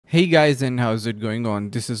Hey guys, and how's it going on?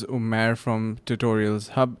 This is Umair from Tutorials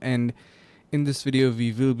Hub, and in this video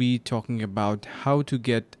we will be talking about how to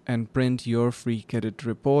get and print your free credit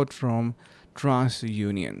report from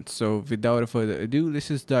TransUnion. So without further ado, let's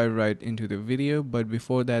just dive right into the video. But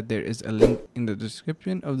before that, there is a link in the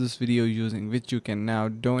description of this video using which you can now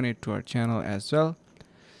donate to our channel as well.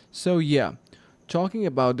 So yeah, talking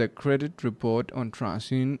about the credit report on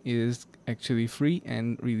TransUnion is actually free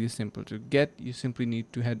and really simple to get. You simply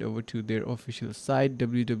need to head over to their official site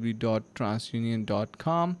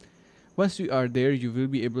www.transunion.com. Once you are there, you will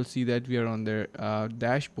be able to see that we are on their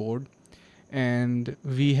dashboard, and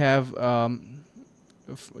we have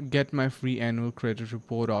get my free annual credit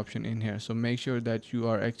report option in here. So make sure that you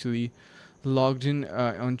are actually logged in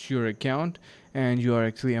onto your account and you are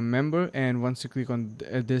actually a member, and once you click on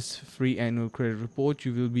this free annual credit report,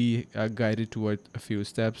 you will be guided toward a few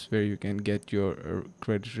steps where you can get your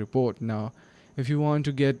credit report. Now if you want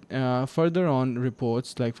to get further on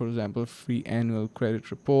reports, like for example free annual credit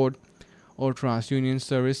report or TransUnion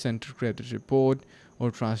Service Center credit report or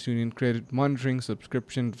TransUnion credit monitoring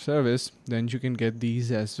subscription service, then you can get these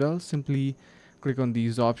as well. Simply click on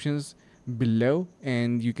these options below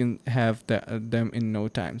and you can have them in no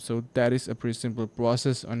time. So that is a pretty simple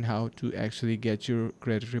process on how to actually get your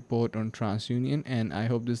credit report on TransUnion, and I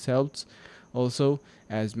hope this helps. Also,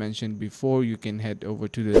 as mentioned before, you can head over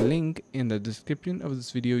to the link in the description of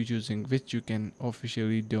this video using which you can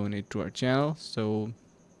officially donate to our channel. So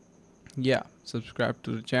yeah, subscribe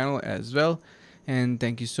to the channel as well, and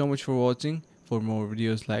thank you so much for watching. For more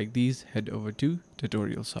videos like these, head over to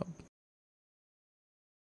Tutorials Hub.